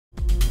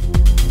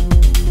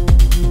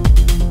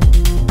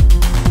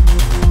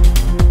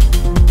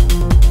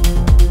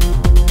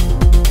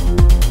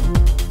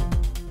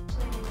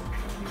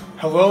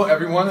Hello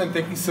everyone, and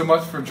thank you so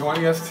much for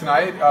joining us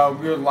tonight.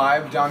 We are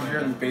live down here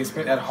in the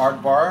basement at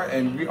HRD Bar,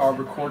 and we are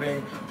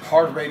recording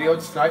HRD Radio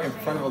tonight in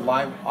front of a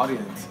live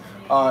audience.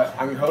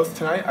 I'm your host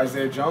tonight,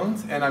 Isaiah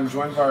Jones, and I'm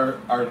joined by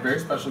our very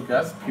special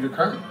guest, Peter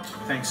Kirn.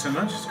 Thanks so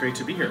much. It's great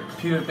to be here.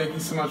 Peter, thank you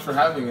so much for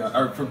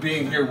for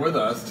being here with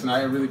us tonight.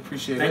 I really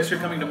appreciate Thanks it.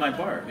 for coming to my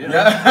bar.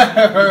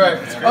 Yeah.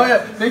 Right. Oh yeah,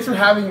 thanks for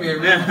having me. I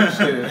really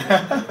appreciate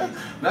it.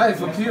 Nice.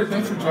 Well, Peter,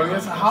 thanks for joining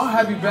us. How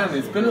have you been?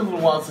 It's been a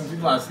little while since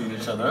we've last seen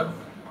each other.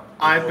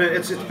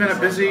 It's been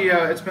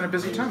a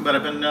busy time, but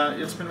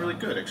it's been really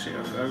good actually.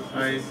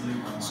 I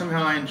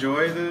somehow I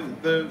enjoy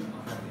the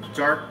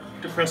dark,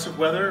 depressive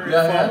weather in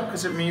fall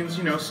because it means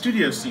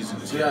studio season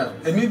is here.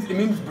 Yeah, it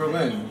means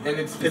Berlin, and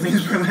it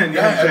means Berlin.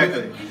 Yeah,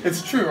 exactly. I mean,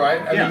 it's true,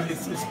 right? I mean,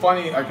 it's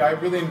funny. Like I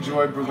really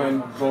enjoy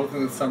Berlin both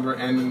in the summer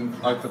and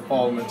in like the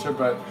fall and winter,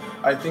 but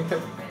I think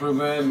that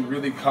Berlin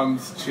really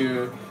comes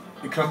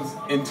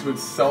into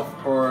itself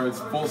or its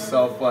full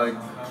self like.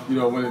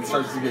 When it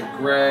starts to get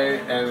gray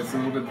and it's a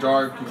little bit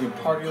dark, you can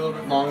party a little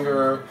bit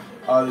longer.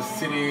 The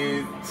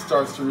city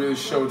starts to really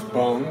show its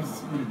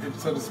bones,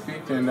 so to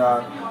speak, and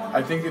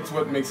I think it's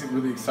what makes it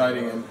really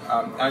exciting. And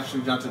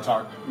actually, not to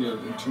talk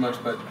too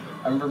much, but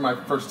I remember my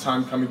first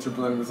time coming to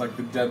Berlin was like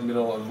the dead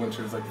middle of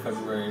winter, it was like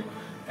February,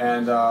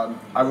 and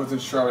I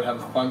wasn't sure I would have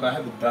fun, but I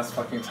had the best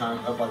fucking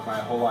time of like my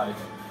whole life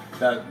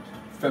that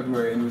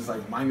February, and it was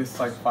like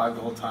 -5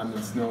 the whole time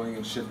and snowing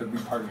and shit, but we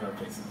partied our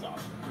faces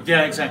off.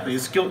 Yeah, exactly.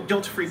 It's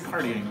guilt-free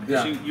partying.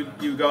 Yeah.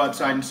 You go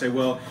outside and say,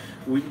 well,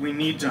 we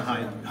need to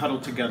huddle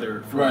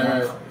together for right, a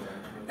month. Right.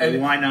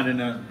 And why not in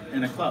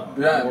a club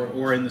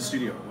or in the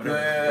studio? Whatever.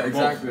 Yeah,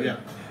 exactly. Yeah.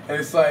 And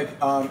it's like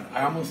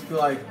I almost feel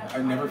like I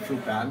never feel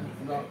bad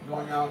about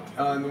going out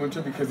in the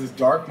winter because it's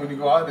dark when you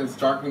go out and it's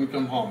dark when you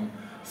come home.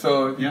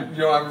 So you don't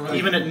ever really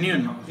even at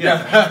noon.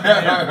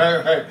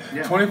 Right.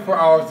 Yeah. 24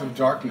 hours of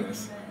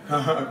darkness.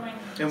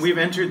 And we've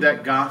entered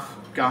that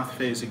goth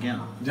phase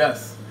again.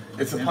 Yes,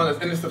 it's upon us,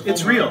 and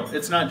it's real.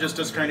 It's not just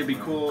us trying to be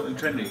cool and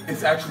trendy.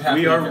 It's actually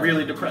happening. We are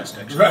really depressed,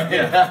 actually. Right.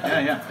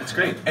 Yeah. It's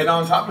great. And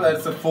on top of that,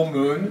 it's a full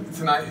moon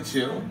tonight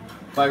too.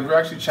 Like we're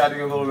actually chatting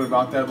a little bit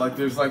about that. Like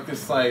there's like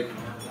this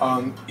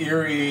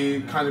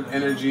eerie kind of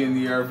energy in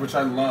the air, which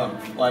I love.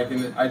 Like,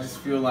 and I just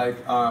feel like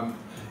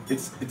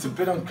it's a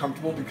bit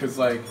uncomfortable because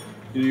like.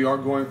 You are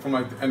going from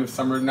like the end of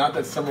summer. Not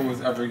that summer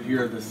was ever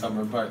here this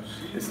summer, but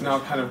it's now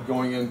kind of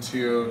going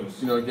into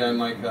again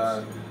like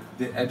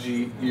the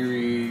edgy,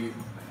 eerie.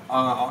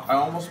 I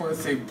almost want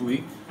to say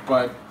bleak,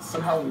 but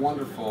somehow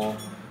wonderful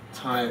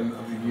time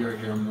of the year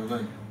here in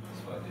Berlin.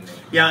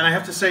 Yeah, and I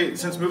have to say,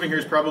 since moving here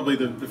is probably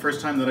the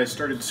first time that I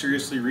started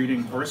seriously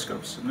reading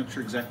horoscopes. I'm not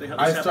sure exactly how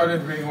this happened. I started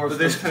reading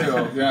horoscopes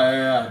too.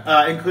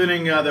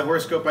 Including the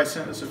horoscope I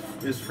sent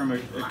is from a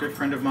good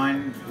friend of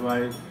mine who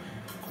I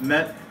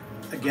met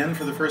again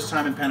for the first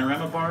time in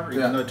Panorama Bar,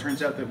 even though it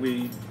turns out that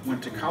we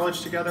went to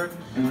college together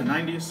in the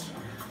 90s.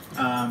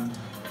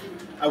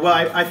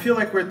 I feel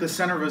like we're at the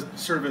center of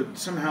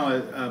somehow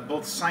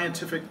both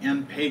scientific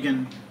and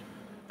pagan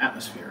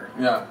atmosphere.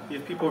 Yeah. You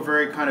have people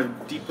very kind of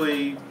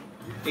deeply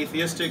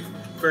atheistic,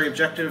 very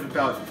objective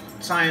about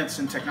science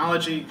and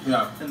technology,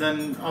 and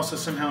then also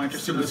somehow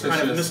interested in this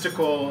kind of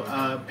mystical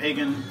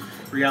pagan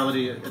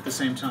reality at the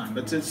same time.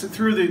 But it's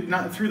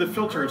not through the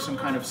filter of some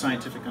kind of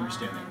scientific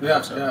understanding.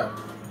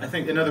 I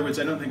think, in other words,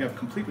 I don't think I've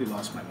completely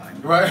lost my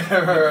mind.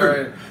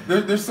 Right.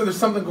 There's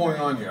something going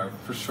on here,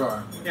 for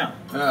sure.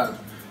 Yeah.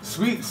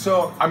 Sweet.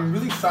 So I'm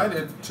really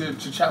excited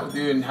to chat with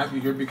you and have you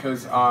here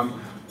because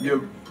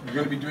you're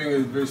going to be doing a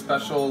very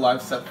special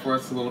live set for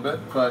us a little bit.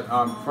 But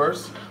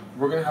first,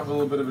 we're going to have a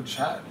little bit of a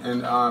chat.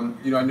 And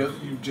I know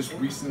that you just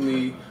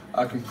recently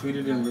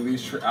completed and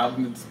released your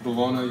album. It's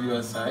Bologna,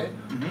 USA.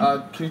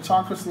 Can you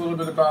talk to us a little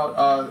bit about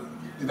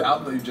the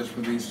album that you just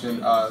released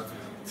and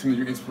some of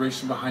your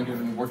inspiration behind it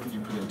and the work that you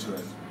put into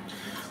it?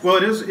 Well,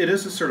 it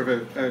is a sort of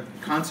a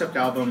concept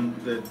album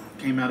that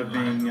came out of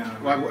being.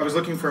 I was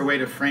looking for a way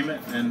to frame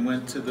it and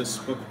went to this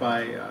book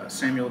by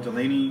Samuel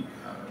Delany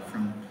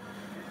from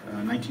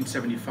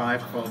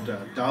 1975 called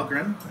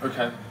Dahlgren,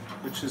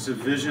 which is a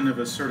vision of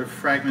a sort of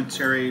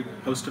fragmentary,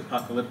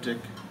 post-apocalyptic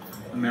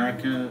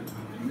American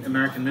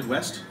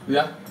Midwest.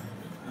 Yeah.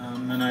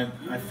 And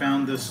I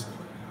found this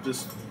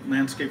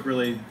landscape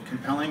really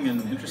compelling and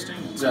interesting.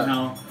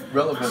 Somehow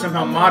relevant.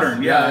 Somehow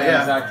modern.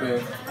 Yeah,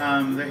 exactly.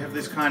 They have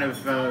this kind of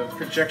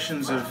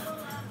projections of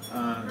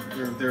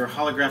they're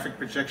holographic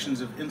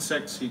projections of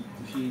insects.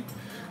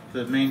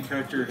 The main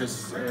character has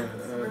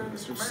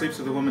sort of sleeps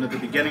with a woman at the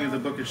beginning of the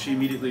book, and she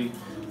immediately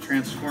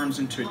transforms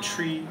into a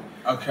tree.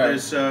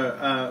 There's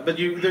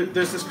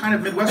this kind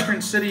of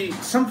Midwestern city.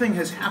 Something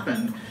has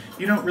happened.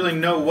 You don't really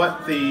know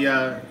what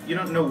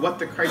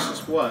the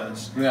crisis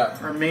was.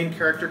 Our main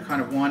character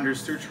kind of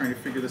wanders through trying to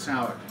figure this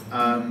out.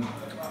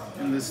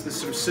 And this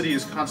sort of city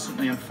is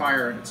constantly on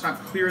fire, and it's not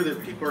clear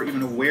that people are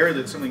even aware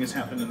that something has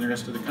happened in the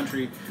rest of the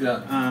country. It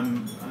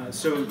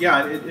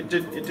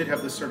did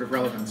have this sort of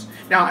relevance.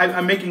 Now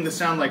I'm making this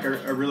sound like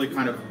a really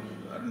kind of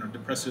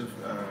depressive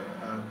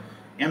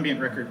ambient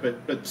record,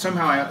 but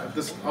somehow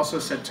this also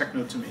said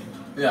techno to me.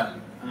 Yeah.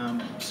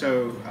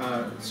 So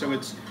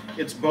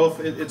it's both.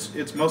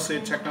 It's mostly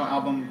a techno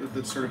album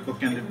that's sort of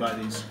bookended by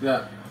these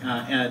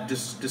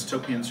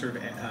dystopian sort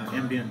of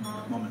ambient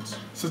moments.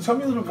 So tell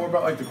me a little more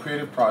about like the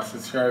creative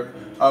process here.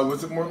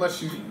 Was it more or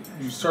less you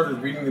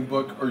started reading the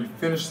book or you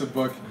finished the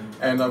book,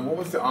 and what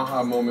was the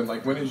aha moment?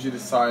 Like when did you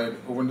decide,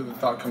 or when did the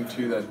thought come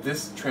to you that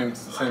this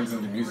transcends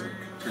into music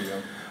for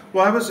you?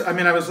 Well, I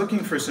was looking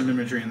for some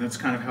imagery, and that's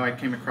kind of how I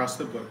came across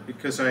the book,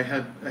 because I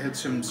had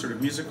some sort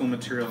of musical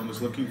material and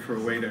was looking for a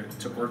way to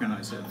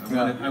organize it.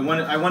 I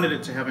wanted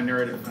it to have a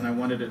narrative, and I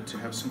wanted it to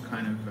have some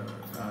kind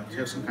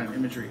of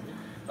imagery,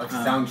 like a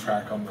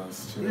soundtrack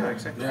almost. Yeah,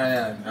 exactly.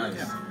 Yeah, nice.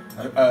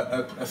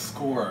 Yeah. A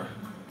score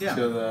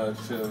to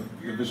the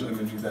visual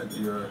imagery that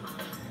you're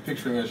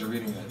picturing as you're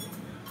reading it.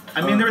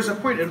 I mean, there was a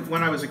point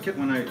when I was a kid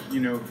when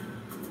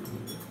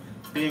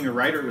being a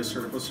writer was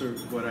sort of also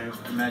what I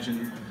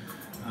imagined.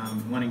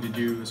 Wanting to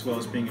do as well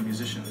as being a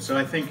musician. So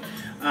I think,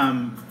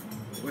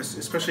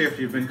 especially if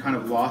you've been kind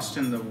of lost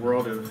in the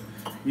world of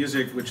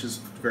music, which is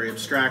very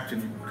abstract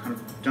and you kind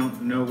of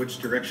don't know which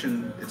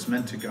direction it's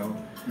meant to go,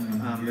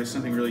 there's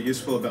something really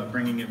useful about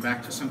bringing it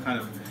back to some kind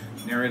of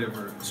narrative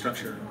or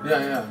structure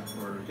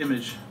or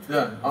image.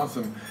 Yeah,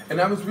 awesome.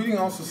 And I was reading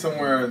also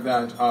somewhere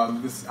that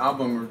this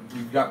album,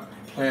 you've got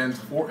plans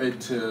for it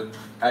to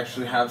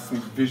actually have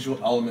some visual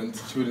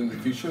elements to it in the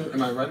future.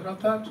 Am I right about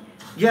that?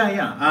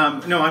 Yeah.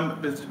 No,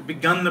 I've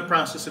begun the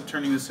process of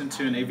turning this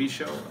into an AV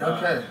show.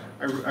 Okay.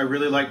 I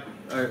really like.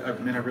 I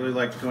really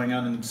like going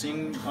out and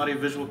seeing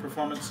audiovisual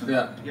performance. And,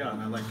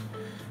 and I like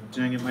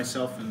doing it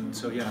myself. And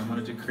so I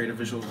wanted to create a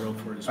visual world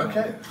for it as well.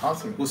 Okay,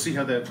 awesome. We'll see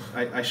how that.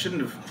 I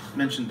shouldn't have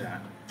mentioned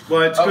that.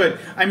 Well, it's good.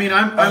 I mean,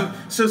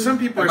 so some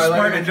people are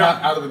smart and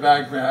don't out of the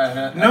bag.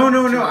 No.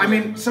 I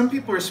mean, some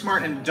people are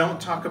smart and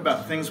don't talk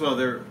about things while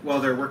they're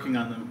working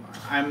on them.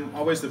 I'm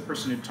always the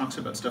person who talks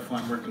about stuff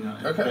while I'm working on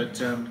it. Okay.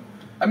 But,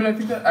 I mean, I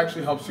think that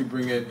actually helps you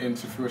bring it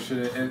into fruition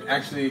and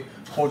actually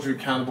hold you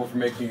accountable for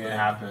making it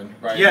happen,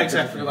 right? Yeah, because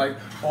exactly. if you're like,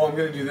 oh, I'm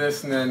going to do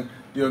this, and then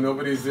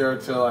nobody's there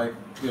to like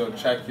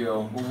check you.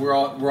 Well, we're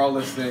all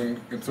listening,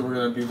 and so we're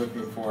going to be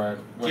looking for it.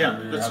 Yeah,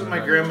 that's what my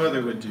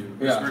grandmother would do.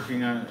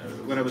 Working on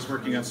when I was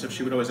working on stuff,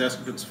 she would always ask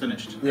if it's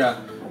finished. Yeah.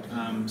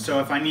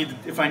 So if I need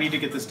to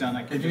get this done,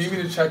 I can. If you need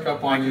me to check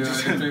up on you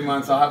in 3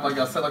 months,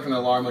 I'll set like an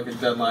alarm, like a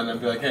deadline, and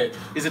be like, hey,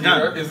 is it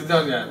done? Is it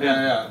done yet?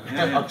 Yeah.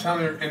 I'll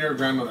tell your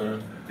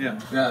grandmother. Yeah.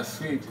 Yeah,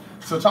 sweet.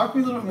 So talk to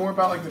me a little bit more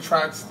about like the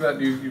tracks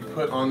that you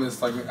put on this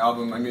like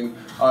album. I mean,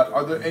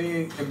 are there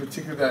any in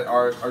particular that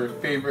are your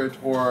favorite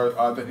or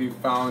that you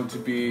found to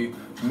be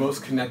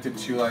most connected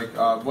to? Like,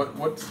 what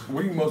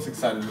are you most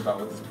excited about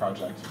with this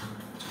project?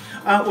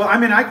 Well, I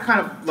mean, I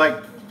kind of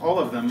like all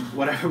of them.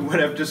 What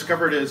I've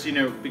discovered is,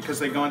 because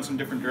they go in some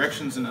different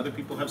directions and other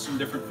people have some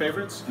different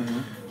favorites,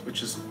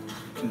 which is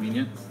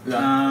convenient. Yeah.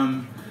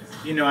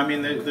 I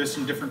mean, there's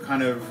some different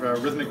kind of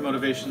rhythmic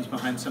motivations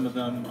behind some of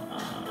them.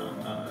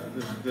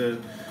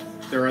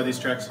 There are these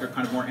tracks that are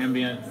kind of more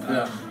ambient,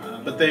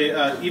 but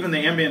even the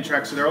ambient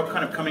tracks, they're all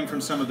kind of coming from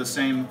some of the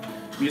same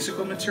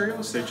musical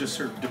materials. They're just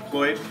sort of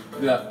deployed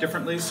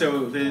differently.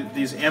 So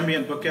these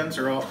ambient bookends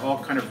are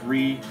all kind of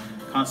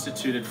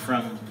reconstituted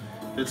from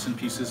bits and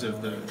pieces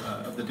of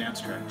the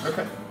dance tracks.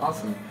 Okay,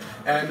 awesome.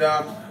 And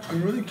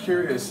I'm really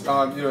curious,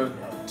 to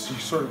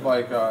sort of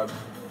like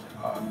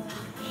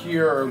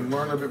hear or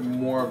learn a bit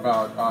more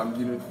about,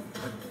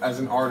 as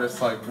an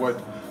artist, like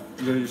what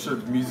your sort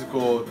of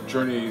musical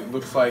journey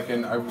looks like.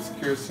 And I was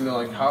curious to know,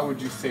 like, how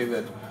would you say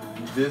that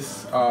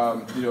this,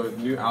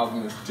 new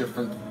album is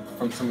different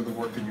from some of the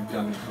work that you've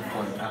done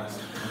before in the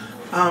past?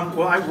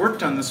 Well, I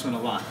worked on this one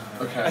a lot.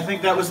 Okay. I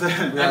think that was the.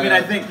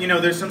 I think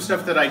there's some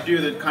stuff that I do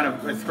that kind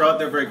of I throw out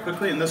there very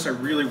quickly, and this I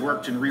really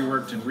worked and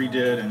reworked and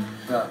redid, and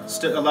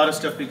a lot of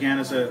stuff began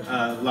as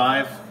a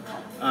live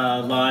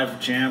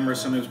jam or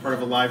something. It was part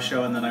of a live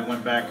show, and then I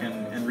went back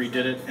and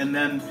redid it, and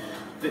then.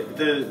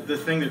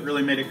 The thing that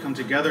really made it come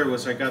together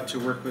was I got to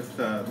work with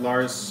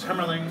Lars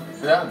Hemmerling,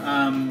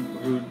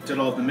 who did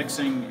all of the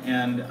mixing,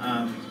 and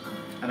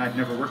I'd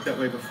never worked that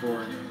way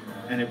before,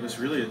 and it was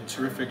really a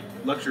terrific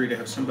luxury to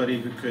have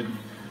somebody who could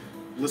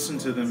listen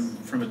to them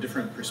from a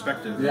different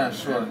perspective,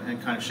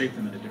 and kind of shape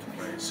them in a different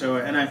way. So,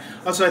 and I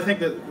think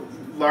that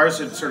Lars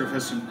has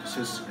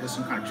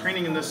some kind of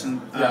training in this,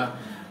 and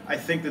I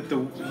think that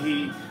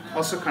he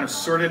also kind of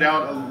sorted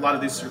out a lot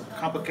of these sort of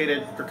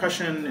complicated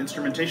percussion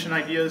instrumentation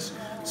ideas,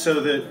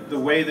 so that the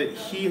way that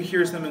he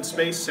hears them in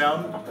space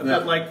sound a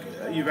bit like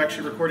you've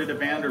actually recorded a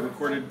band or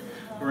recorded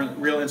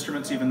real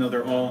instruments, even though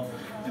they're all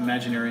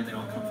imaginary and they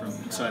all come from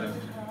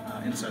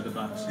inside the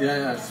box.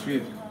 Yeah,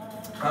 sweet.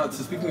 So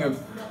speaking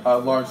of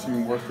Lars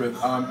you worked with,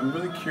 I'm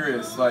really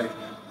curious, like,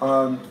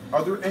 are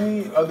there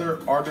any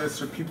other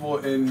artists or people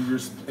in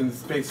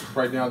space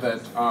right now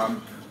that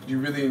you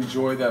really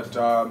enjoy that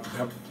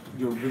have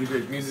really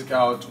great music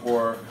out,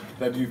 or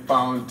that you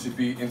found to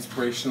be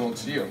inspirational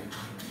to you?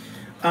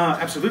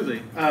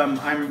 Absolutely.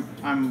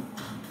 I'm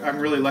I'm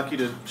really lucky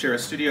to share a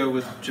studio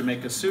with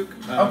Jamaica Souk.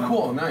 Oh,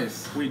 cool,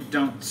 nice. We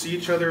don't see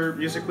each other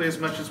musically as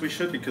much as we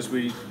should because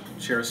we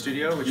share a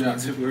studio, which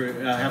means that we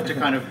have to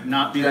kind of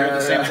not be there at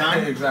the same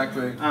time.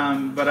 Exactly.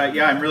 But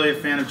yeah, I'm really a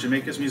fan of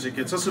Jamaica's music.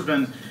 It's also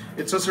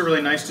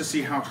really nice to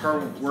see how her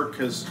work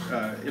has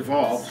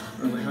evolved,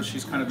 really how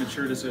she's kind of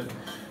matured as a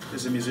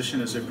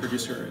musician, as a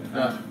producer.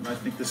 I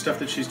think the stuff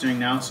that she's doing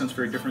now sounds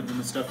very different than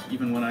the stuff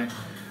even when I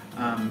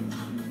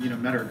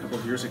met her a couple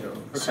of years ago.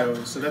 Okay.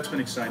 So that's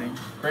been exciting.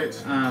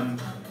 Great. Do you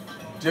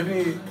have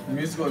any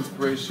musical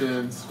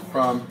inspirations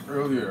from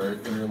earlier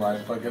in your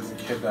life, like as a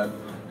kid that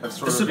have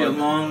sort This of would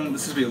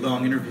be a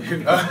long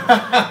interview.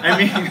 I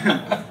mean,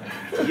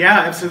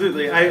 yeah,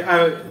 absolutely.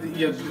 I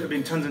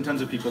mean, tons and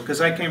tons of people, because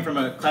I came from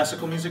a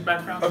classical music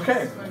background.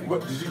 Okay. I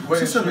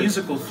was a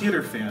musical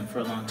theater fan for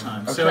a long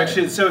time. Okay. So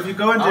actually, if you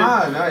go into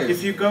nice.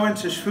 if you go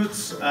into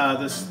Schwutz,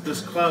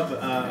 this club,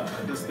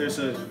 there's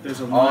a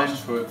line.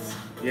 Schwutz.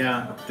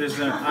 Yeah,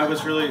 I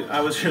was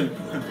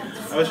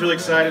really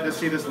excited to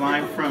see this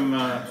line from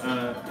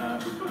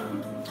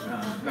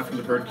not from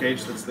the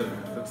Birdcage. That's the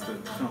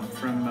film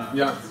from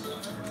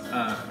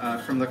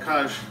the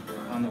Cage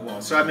on the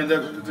wall. So I mean,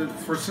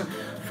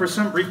 for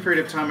some brief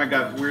period of time, I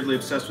got weirdly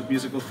obsessed with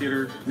musical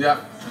theater. Yeah.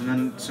 And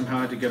then somehow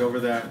I had to get over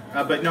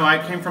that. But no, I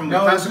came from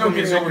classical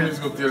music. Over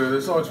musical theater.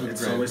 There's always been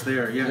It's great. always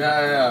there. Yeah.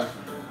 Yeah.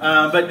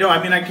 But no, I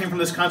mean, I came from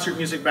this concert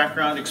music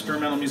background,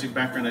 experimental music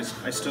background. I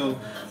still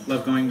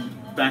love going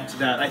back to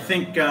that. I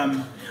think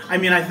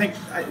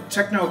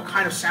techno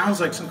kind of sounds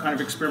like some kind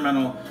of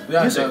experimental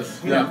music. It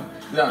does. You know?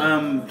 I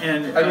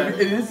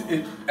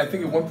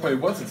think at one point it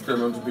was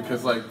experimental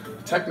because like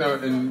techno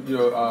in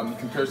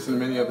comparison to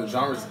many other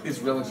genres is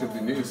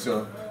relatively new.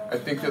 So I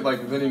think that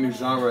like with any new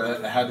genre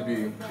it had to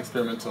be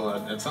experimental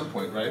at some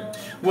point, right?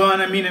 Well,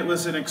 and I mean it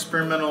was an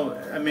experimental.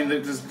 I mean,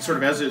 sort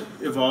of as it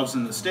evolves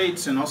in the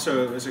States, and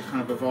also as it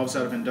kind of evolves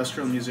out of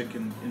industrial music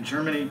in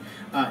Germany,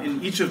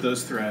 in each of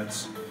those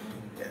threads.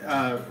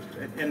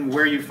 And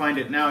where you find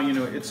it now,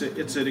 it's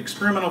an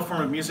experimental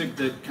form of music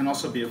that can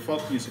also be a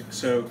folk music.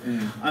 So,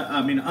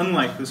 I mean,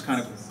 unlike this kind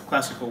of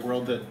classical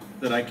world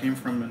that I came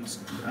from, and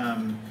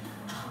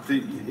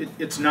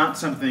it's not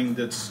something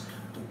that's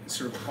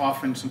sort of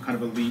often some kind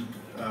of elite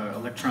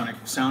electronic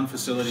sound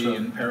facility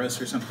in Paris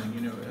or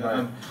something.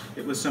 Right.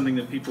 It was something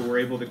that people were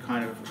able to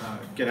kind of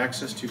get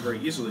access to very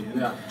easily.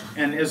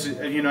 And as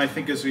I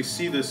think as we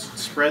see this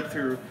spread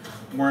through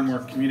more and more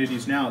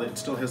communities now, it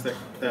still has that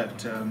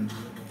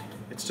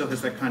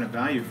kind of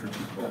value for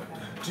people.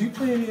 Do you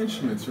play any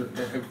instruments? Or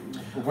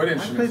what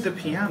instruments? I play the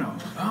piano.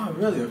 Oh,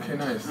 really? Okay,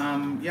 nice.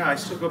 Yeah, I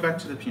still go back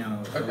to the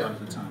piano a lot of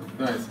the time.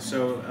 Nice.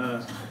 So,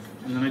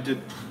 and then I did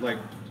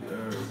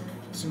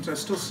since I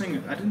still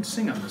sing, I didn't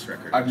sing on this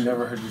record. I've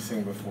never heard you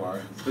sing before.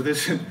 But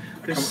there's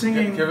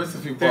singing. Give us a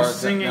few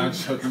bars.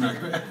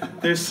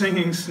 There's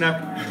singing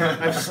snuck.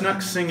 I've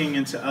snuck singing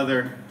into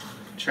other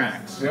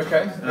tracks.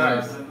 Okay,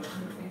 nice.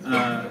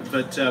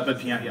 But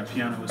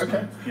piano was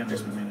my main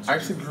instrument. I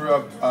actually grew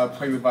up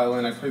playing the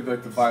violin. I played the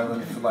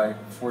violin for like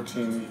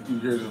 14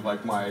 years of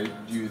like my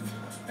youth,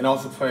 and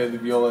also played the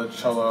viola,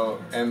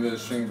 cello, and the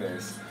string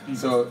bass.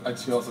 So I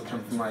actually also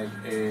come from like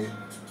a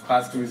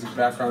classical music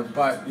background.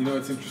 But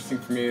it's interesting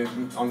for me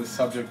on the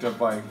subject of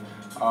like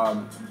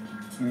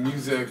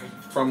music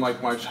from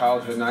like my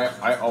childhood, and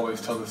I always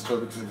tell this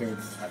story because I think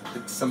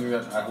it's something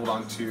that I hold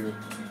on to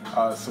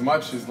so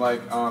much. Is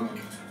like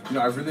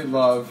I really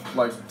love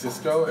like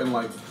disco and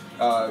like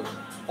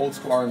old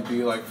school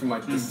R&B, like from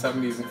like the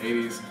 70s and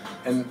 80s,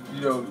 and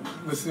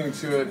listening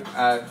to it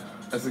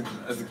as a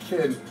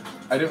kid,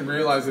 I didn't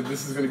realize that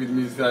this is going to be the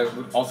music that I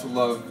would also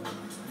love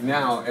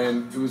now,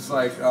 and it was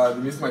like the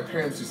music my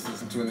parents used to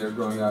listen to when they were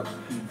growing up,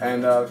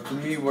 and for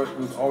me what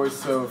was always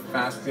so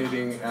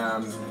fascinating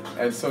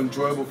and so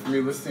enjoyable for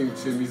me listening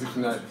to music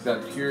from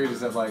that period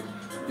is that like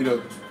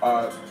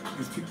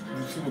these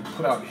people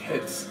put out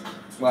hits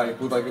like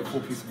with like a full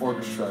piece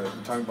orchestra.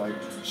 I'm talking about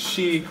like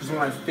She, who's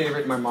one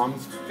of my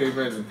mom's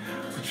favorite, and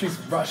Patrice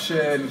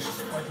Rushen,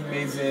 she's fucking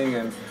amazing,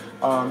 and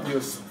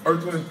Earth,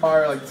 Wind and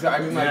Fire, like I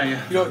mean like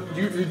you're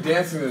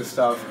dancing to this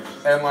stuff,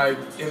 and like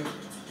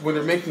when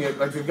they're making it,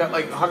 like they've got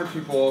like 100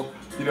 people,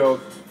 these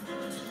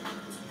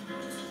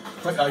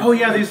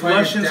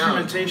lush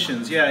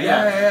instrumentations.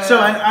 Yeah. So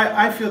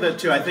I feel that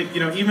too. I think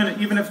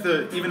even if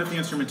the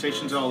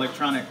instrumentation's all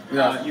electronic,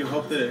 you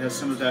hope that it has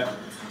some of that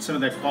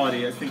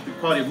quality. I think the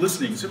quality of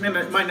listening. So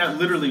it might not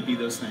literally be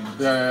those things.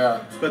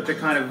 But the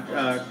kind of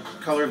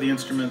color of the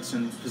instruments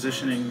and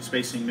positioning,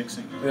 spacing,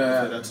 mixing.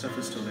 That stuff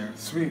is still there.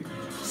 Sweet.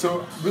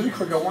 So really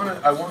quick, I want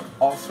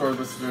also our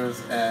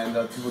listeners and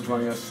people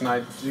joining us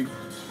tonight to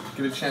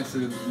get a chance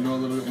to know a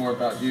little bit more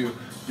about you.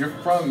 You're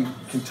from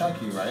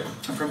Kentucky, right?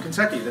 I'm from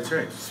Kentucky, that's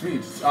right.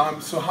 Sweet.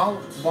 So how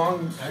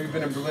long have you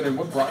been in Berlin, and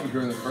what brought you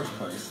here in the first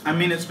place? I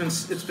mean, it's been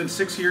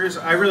 6 years.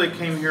 I really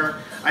came here.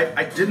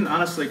 I didn't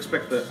honestly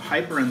expect the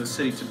hype around the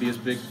city to be as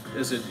big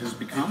as it has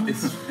become.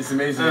 It's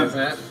amazing, isn't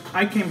it?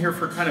 I came here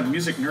for kind of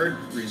music nerd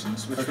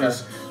reasons, which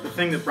was the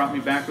thing that brought me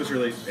back was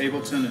really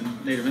Ableton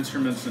and Native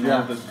Instruments and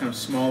all of the kind of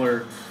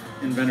smaller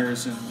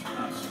inventors and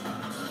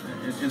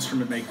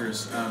instrument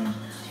makers.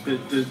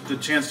 The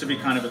chance to be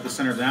kind of at the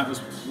center of that was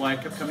why I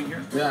kept coming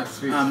here. Yeah,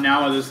 sweet.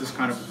 Now there's this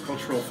kind of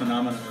cultural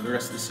phenomenon of the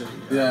rest of the city.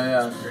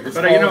 Yeah. It's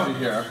but you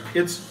know,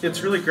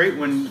 it's really great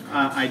when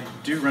I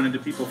do run into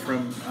people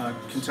from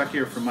Kentucky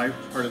or from my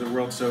part of the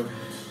world. So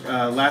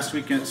last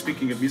weekend,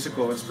 speaking of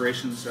musical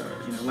inspirations,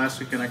 last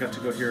weekend I got to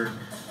go hear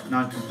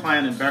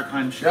Non-Compliant in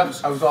Berghain.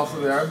 I was also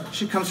there.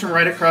 She comes from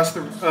right across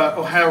the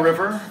Ohio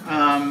River.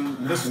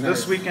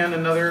 This weekend,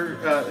 another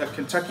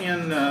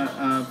Kentuckian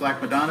Black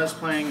Madonna is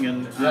playing,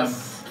 and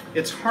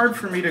it's hard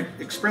for me to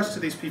express to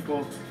these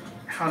people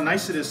how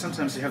nice it is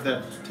sometimes to have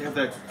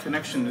that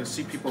connection, to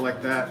see people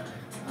like that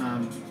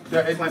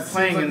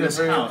playing in this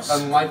house.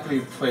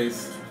 Unlikely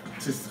place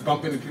to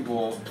bump into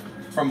people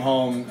from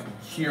home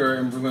here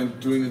in Berlin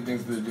doing the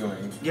things they're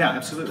doing. Yeah,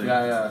 absolutely.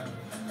 Yeah.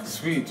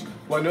 Sweet.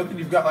 Well, I know that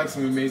you've got like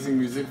some amazing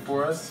music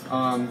for us.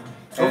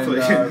 Hopefully.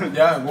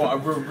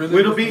 We're really...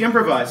 It'll be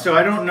improvised, so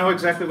I don't know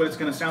exactly what it's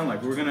going to sound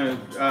like. We're going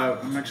to,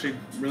 I'm actually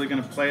really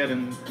going to play it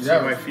and see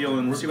how I feel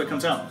and see what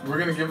comes out. We're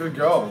going to give it a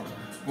go.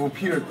 Well,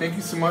 Peter, thank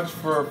you so much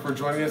for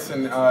joining us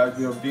and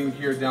being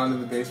here down in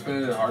the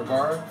basement at HRD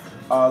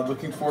BAR.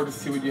 Looking forward to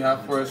see what you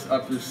have for us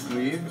up your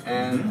sleeve.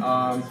 And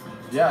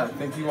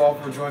thank you all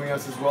for joining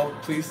us as well.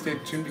 Please stay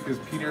tuned because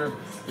Peter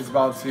is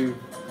about to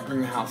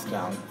bring the house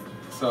down.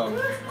 So,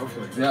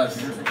 hopefully. Yes.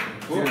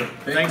 Cool. Peter,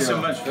 Thanks so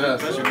much. Yes.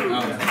 Pleasure.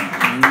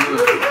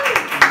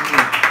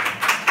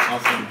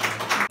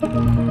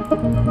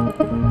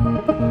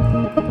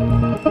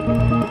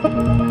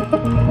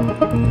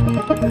 Awesome.